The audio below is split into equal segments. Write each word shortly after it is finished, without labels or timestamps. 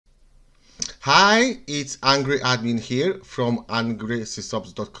Hi, it's Angry Admin here from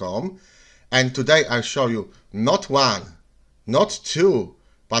angrysysops.com, and today I'll show you not one, not two,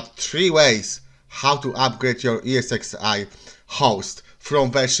 but 3 ways how to upgrade your ESXi host from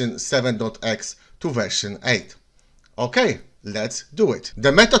version 7.x to version 8. Okay, let's do it.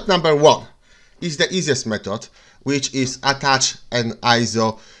 The method number 1 is the easiest method, which is attach an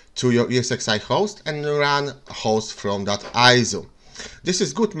ISO to your ESXi host and run host from that ISO. This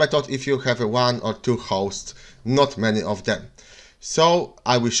is good method if you have 1 or 2 hosts, not many of them. So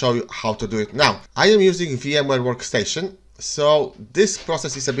I will show you how to do it now. I am using VMware Workstation, so this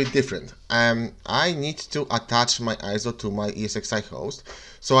process is a bit different. I need to attach my ISO to my ESXi host.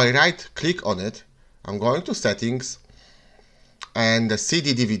 So I right click on it, I'm going to settings and the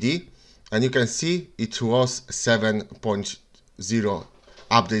CD DVD, and you can see it was 7.0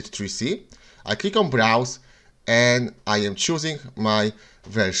 update 3C. I click on browse and I am choosing my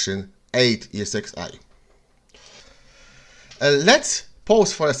version 8 ESXi. Let's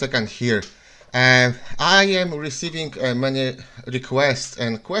pause for a second here. I am receiving many requests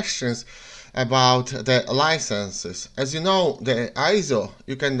and questions about the licenses. As you know, the ISO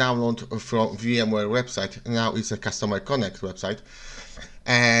you can download from VMware website. Now it's a Customer Connect website,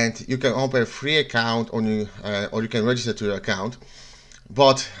 and you can open a free account or you can register to your account.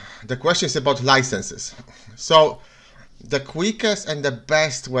 But the question is about licenses. So the quickest and the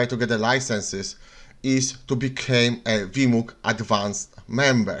best way to get the licenses is to become a VMUG Advanced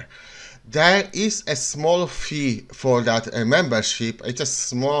member. There is a small fee for that membership. It's a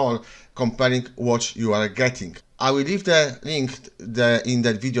small comparing what you are getting. I will leave the link in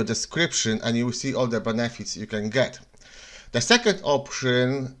the video description, and you will see all the benefits you can get. The second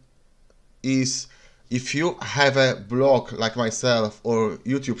option is if you have a blog like myself or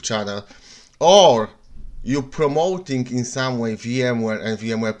YouTube channel, or you promoting in some way VMware and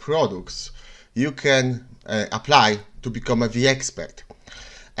VMware products, you can apply to become a vExpert.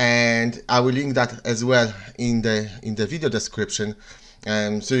 And I will link that as well in the video description,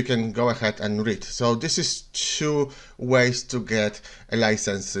 so you can go ahead and read. So this is 2 ways to get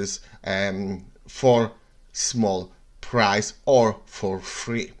licenses for small price or for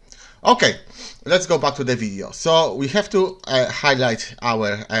free. Okay, let's go back to the video. So we have to highlight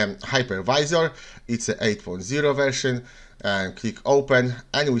our hypervisor. It's an 8.0 version, and click open,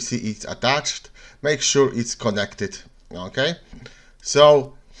 and we see it's attached. Make sure it's connected. Okay,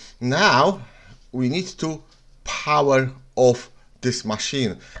 so now we need to power off this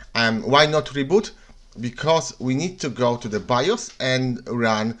machine. Why not reboot? Because we need to go to the BIOS and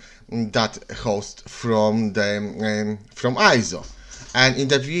run that host from ISO. And in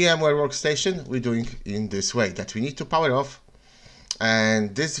the VMware Workstation, we're doing in this way, that we need to power off,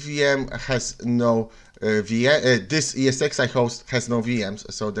 and this VM has no this ESXi host has no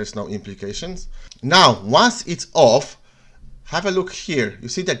VMs, so there's no implications. Now, once it's off, have a look here. You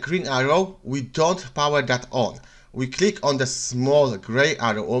see the green arrow? We don't power that on. We click on the small gray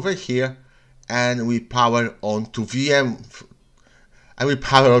arrow over here, and we power on to VM. And we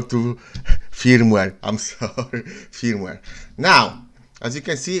power on to firmware. I'm sorry, firmware. Now, as you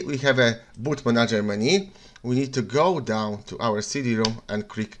can see, we have a boot manager menu. We need to go down to our CD-ROM and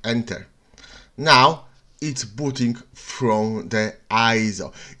click enter. Now it's booting from the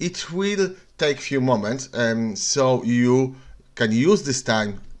ISO. It will take a few moments, so you can use this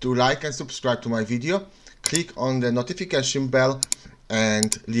time to like and subscribe to my video. Click on the notification bell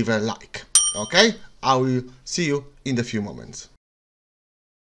and leave a like. Okay, I will see you in a few moments.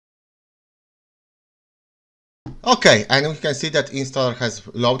 Okay, and we can see that installer has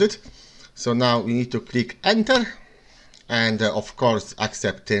loaded. So now we need to click enter and of course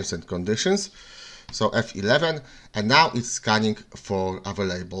accept terms and conditions. So F11, and now it's scanning for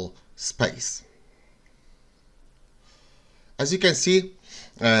available space. As you can see,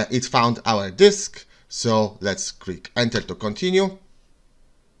 it found our disk. So let's click enter to continue.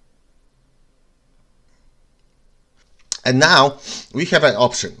 And now we have an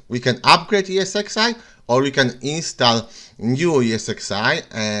option. We can upgrade ESXi, or we can install new ESXi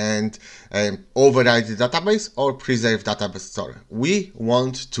and override the database or preserve database store. We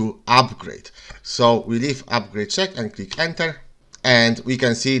want to upgrade. So we leave upgrade check and click enter. And we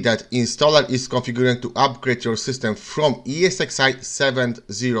can see that installer is configuring to upgrade your system from ESXi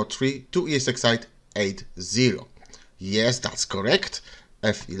 7.03 to ESXi 8.0. Yes, that's correct.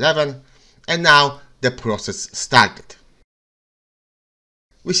 F11. And now the process started.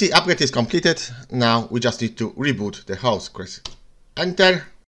 We see upgrade is completed. Now we just need to reboot the host. Press enter.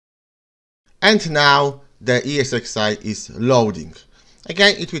 And now the ESXi is loading.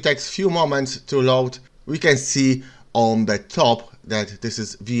 Again, it will take a few moments to load. We can see on the top that this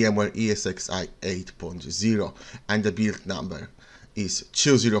is VMware ESXi 8.0 and the build number is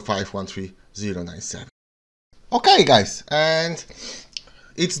 205.13097. Okay guys, and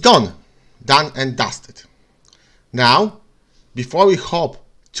it's done and dusted. Now, before we hop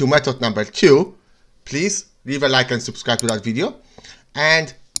to method number 2, please leave a like and subscribe to that video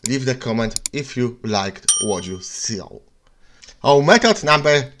and leave the comment if you liked what you saw. Oh, method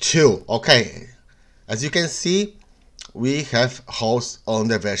number 2. Okay, as you can see, we have host on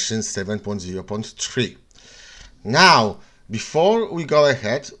the version 7.0.3. Now, before we go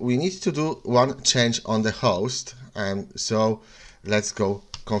ahead, we need to do one change on the host. So let's go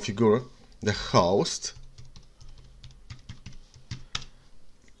configure the host.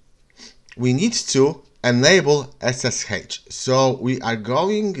 We need to enable SSH. So we are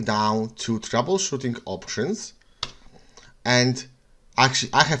going down to troubleshooting options, and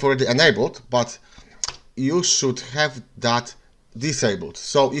actually I have already enabled, but you should have that disabled.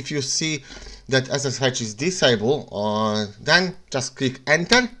 So if you see that SSH is disabled, then just click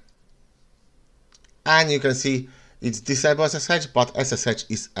enter, and you can see it's disabled SSH, but SSH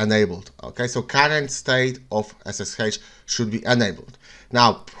is enabled. Okay, so current state of SSH should be enabled.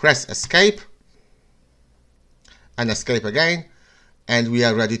 Now press escape and escape again, and we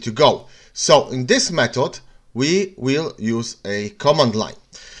are ready to go. So in this method we will use a command line.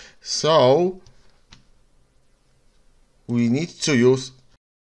 So we need to use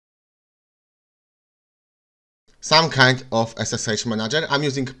some kind of SSH manager. I'm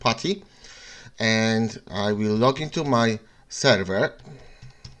using PuTTY, and I will log into my server.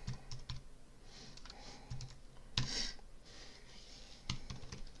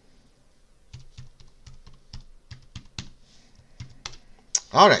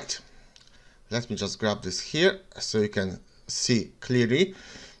 All right, let me just grab this here so you can see clearly.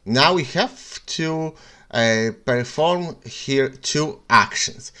 Now we have to perform here 2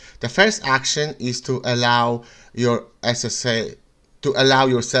 actions. The first action is to allow your SSH allow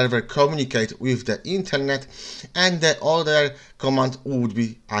your server communicate with the internet, and the other command would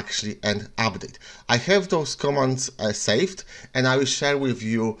be actually an update. I have those commands saved, and I will share with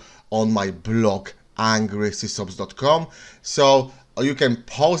you on my blog angrysysops.com. So you can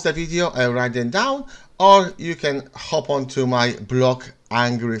pause the video and write them down, or you can hop onto my blog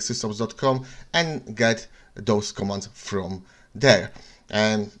angrysysops.com and get those commands from there.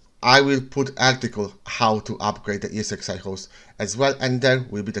 And I will put article how to upgrade the ESXi host as well, and there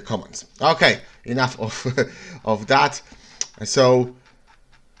will be the commands. Okay, enough of that. So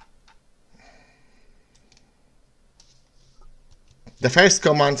the first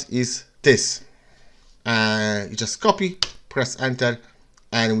command is this. You just copy, press enter,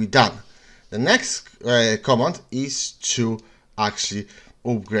 and we're done. The next command is to actually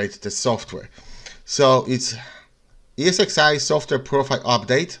upgrade the software. So it's ESXi software profile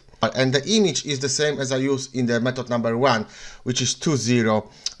update, and the image is the same as I used in the method number 1, which is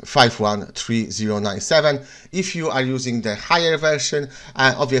 205.13097. If you are using the higher version,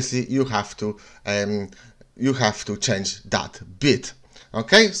 obviously you have to change that bit.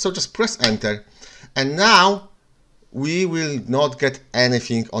 Okay, so just press enter, and now we will not get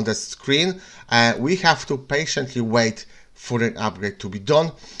anything on the screen. We have to patiently wait for an upgrade to be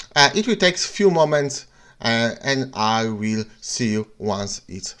done. It will take a few moments, and I will see you once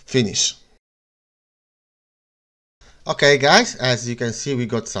it's finished. Okay guys, as you can see, we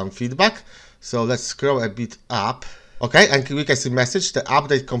got some feedback. So let's scroll a bit up. Okay, and we can see message: the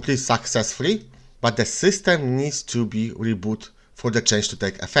update completes successfully, but the system needs to be rebooted for the change to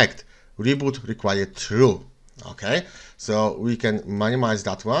take effect. Reboot required true. Okay, so we can minimize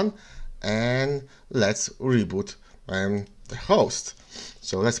that one, and let's reboot the host.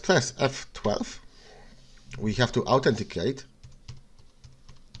 So let's press F12. We have to authenticate.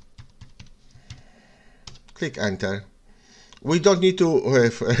 Click enter. We don't need to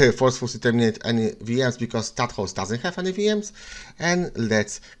forcefully terminate any VMs because that host doesn't have any VMs. And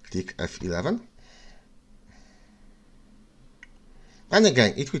let's click F11. And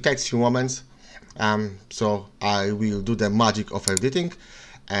again, it will take a few moments. So I will do the magic of editing.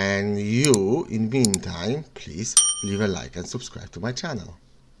 And you, in the meantime, please leave a like and subscribe to my channel.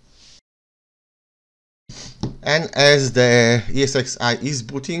 And as the ESXi is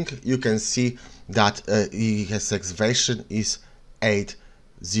booting, you can see that ESX version is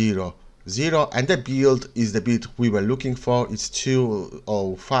 8.0.0, and the build is the build we were looking for. It's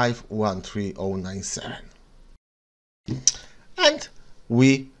 205.13097. And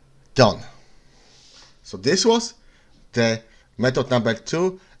we done. So this was the method number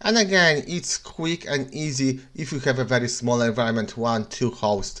 2, and again, it's quick and easy if you have a very small environment, 1-2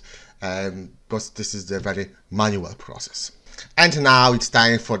 hosts, because this is the very manual process. And now it's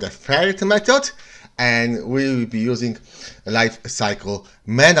time for the third method, and we will be using Lifecycle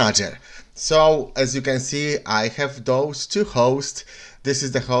Manager. So as you can see, I have those two hosts. This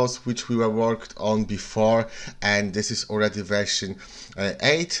is the host which we were worked on before, and this is already version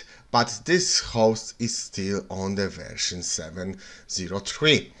 8, but this host is still on the version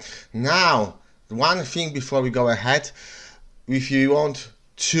 7.03. Now, one thing before we go ahead, if you want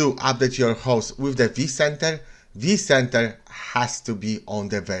to update your host with the vCenter has to be on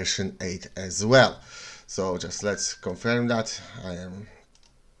the version 8 as well. So just let's confirm that. And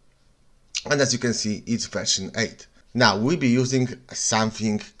as you can see, it's version 8. Now we'll be using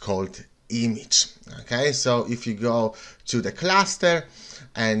something called image. Okay, so if you go to the cluster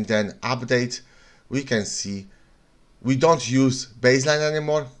and then update, we can see we don't use baseline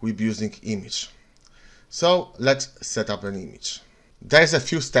anymore, we'll be using image. So let's set up an image. There's a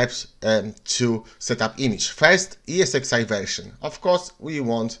few steps to set up image. First, ESXi version. Of course, we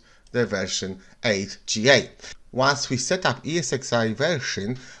want the version 8 GA. Once we set up ESXi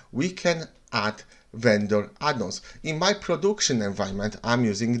version, we can add vendor add-ons. In my production environment, I'm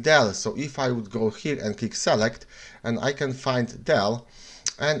using Dell. So if I would go here and click select, and I can find Dell,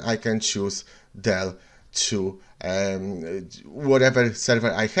 and I can choose Dell to whatever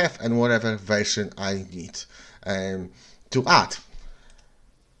server I have and whatever version I need to add.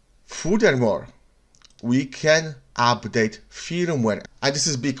 Furthermore, we can update firmware, and this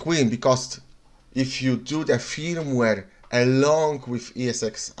is big win, because if you do the firmware along with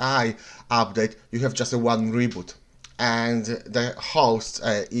ESXi update, you have just a one reboot, and the host,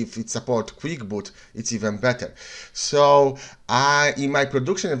 if it supports quick boot, it's even better. So in my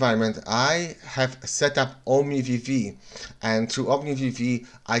production environment, I have set up OmniVV, and through OmniVV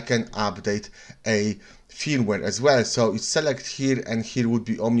I can update a firmware as well. So you select here, and here would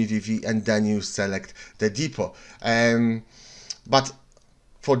be OmniVV, and then you select the depot. But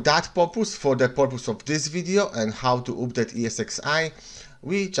for that purpose, for the purpose of this video and how to update ESXi,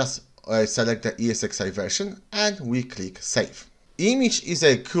 we just select the ESXi version and we click save. Image is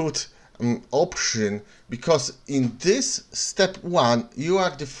a good option, because in this step 1 you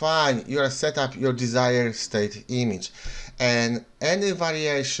are set up your desired state image, and any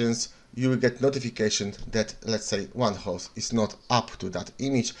variations you will get notification that, let's say, one host is not up to that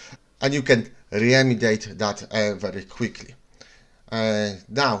image, and you can remediate that very quickly.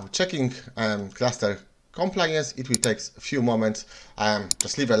 Now, checking cluster compliance, it will take a few moments.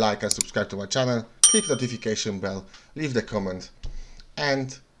 Just leave a like and subscribe to my channel, click notification bell, leave the comment,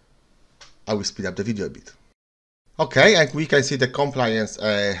 and I will speed up the video a bit. Okay, and we can see the compliance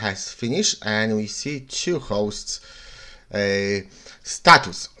has finished, and we see two hosts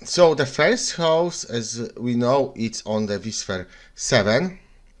status. So the first host, as we know, it's on the vSphere 7.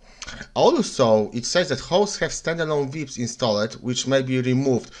 Also, it says that hosts have standalone VIPs installed, which may be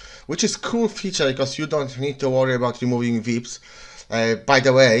removed, which is cool feature, because you don't need to worry about removing VIPs. By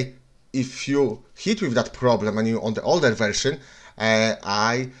the way, if you hit with that problem and you're on the older version,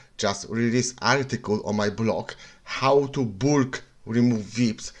 I just released an article on my blog how to bulk remove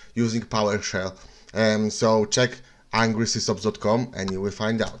VIPs using PowerShell. So check angrysysOps.com and you will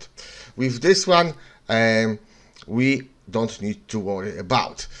find out. With this one, we don't need to worry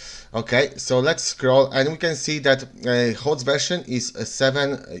about. Okay, so let's scroll, and we can see that host version is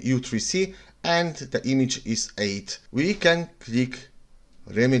 7U3C and the image is 8. We can click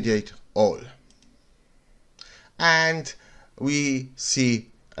remediate all, and we see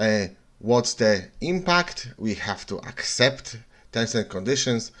what's the impact. We have to accept terms and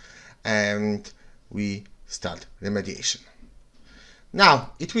conditions, and we start remediation.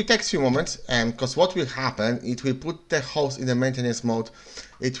 Now, it will take a few moments, because what will happen, it will put the host in the maintenance mode,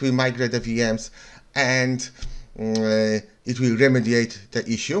 it will migrate the VMs, and it will remediate the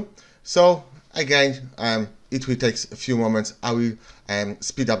issue. So again, it will take a few moments. I will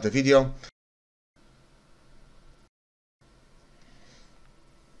speed up the video.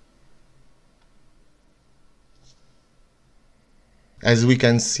 As we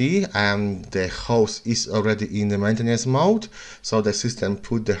can see, the host is already in the maintenance mode, so the system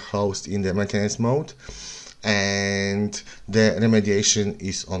put the host in the maintenance mode, and the remediation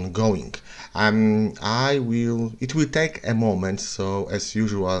is ongoing. It will take a moment, so as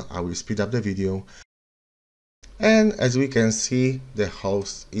usual, I will speed up the video. And as we can see, the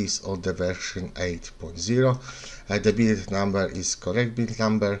host is on the version 8.0. The build number is correct build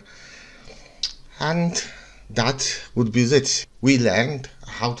number, and that would be it. We learned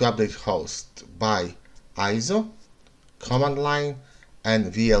how to update host by ISO, command line, and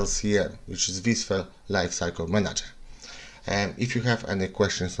vLCM, which is vSphere Lifecycle Manager. If you have any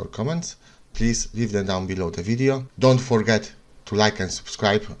questions or comments, please leave them down below the video. Don't forget to like and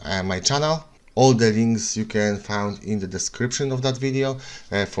subscribe my channel. All the links you can find in the description of that video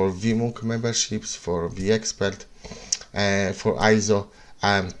for vMook memberships, for vExpert, for ISO.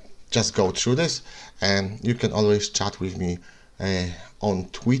 Just go through this, and you can always chat with me on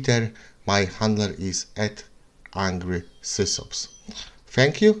Twitter. My handle is @AngrySysops.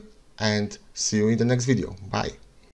 Thank you, and see you in the next video. Bye.